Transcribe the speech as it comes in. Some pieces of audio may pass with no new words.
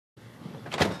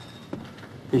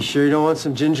You sure you don't want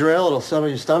some ginger ale? It'll settle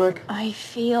your stomach? I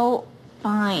feel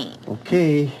fine.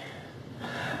 Okay.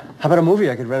 How about a movie?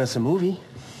 I could rent us a movie.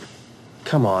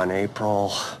 Come on,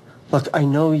 April. Look, I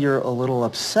know you're a little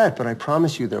upset, but I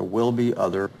promise you there will be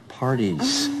other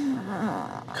parties.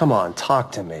 Come on,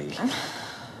 talk to me.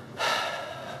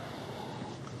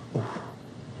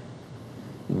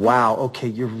 Wow, okay,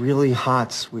 you're really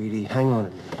hot, sweetie. Hang on a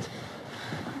minute.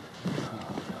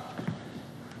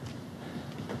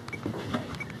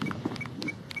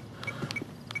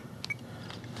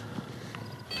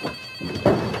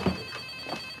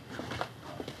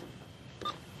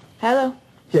 Hello?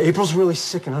 Yeah, April's really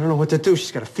sick, and I don't know what to do.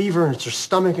 She's got a fever, and it's her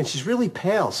stomach, and she's really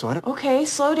pale, so I don't... Okay,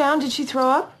 slow down. Did she throw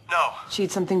up? No. She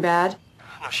eat something bad?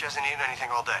 No, she hasn't eaten anything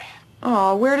all day.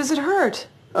 Oh, where does it hurt?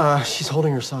 She's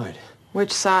holding her side.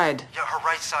 Which side? Yeah, her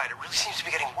right side. It really seems to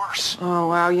be getting worse. Oh,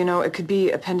 wow, you know, it could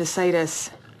be appendicitis.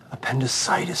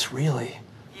 Appendicitis, really?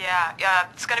 Yeah,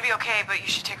 it's gonna be okay, but you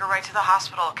should take her right to the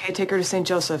hospital, okay? Take her to St.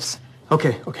 Joseph's.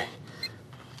 Okay.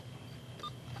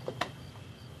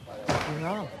 You're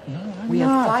wrong. We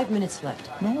have 5 minutes left.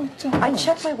 No, don't. I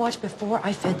checked my watch before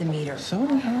I fed the meter. So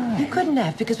did I. You couldn't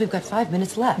have because we've got 5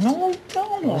 minutes left. No,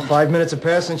 don't. Well, 5 minutes have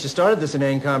passed since you started this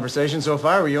inane conversation, so if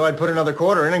I were you, I'd put another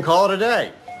quarter in and call it a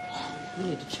day. You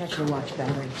need to check your watch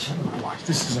battery. Watch.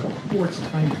 This is a fourth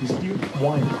time because you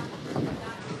won.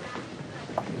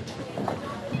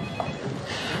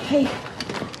 Hey,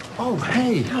 Oh,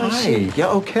 hey, hi. Yeah,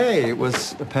 okay. It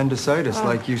was appendicitis,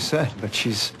 like you said, but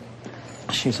she's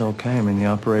okay. I mean, the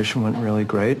operation went really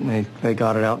great, and they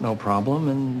got it out no problem,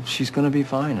 and she's going to be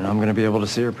fine, and I'm going to be able to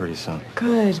see her pretty soon.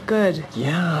 Good.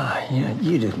 Yeah,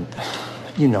 you didn't.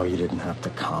 You know you didn't have to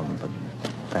come, but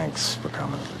thanks for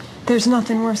coming. There's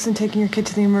nothing worse than taking your kid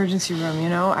to the emergency room, you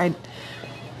know? I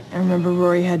remember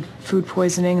Rory had food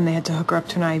poisoning, and they had to hook her up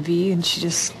to an IV, and she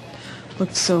just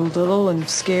looked so little and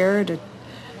scared. It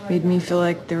made me feel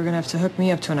like they were going to have to hook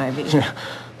me up to an IV.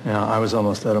 Yeah, I was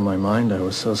almost out of my mind. I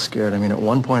was so scared. I mean, at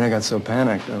one point I got so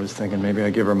panicked, I was thinking maybe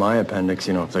I'd give her my appendix,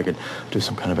 you know, if they could do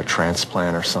some kind of a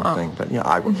transplant or something. But,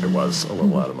 yeah, it was a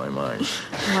little out of my mind.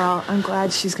 Well, I'm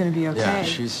glad she's going to be okay. Yeah,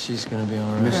 she's going to be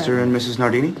all right. Mr. and Mrs.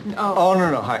 Nardini? Oh,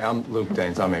 no. Hi, I'm Luke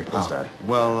Daines. I'm April's dad.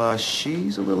 Well,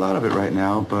 she's a little out of it right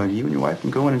now, but you and your wife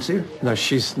can go in and see her. No,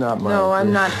 she's not my... No,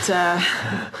 I'm not,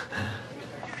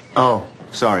 Oh,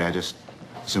 sorry, I just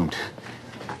zoomed.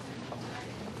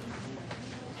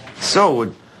 So,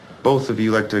 would both of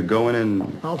you like to go in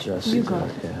and... I'll just... You go.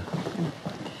 Yeah.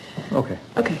 Okay.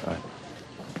 Okay. All right.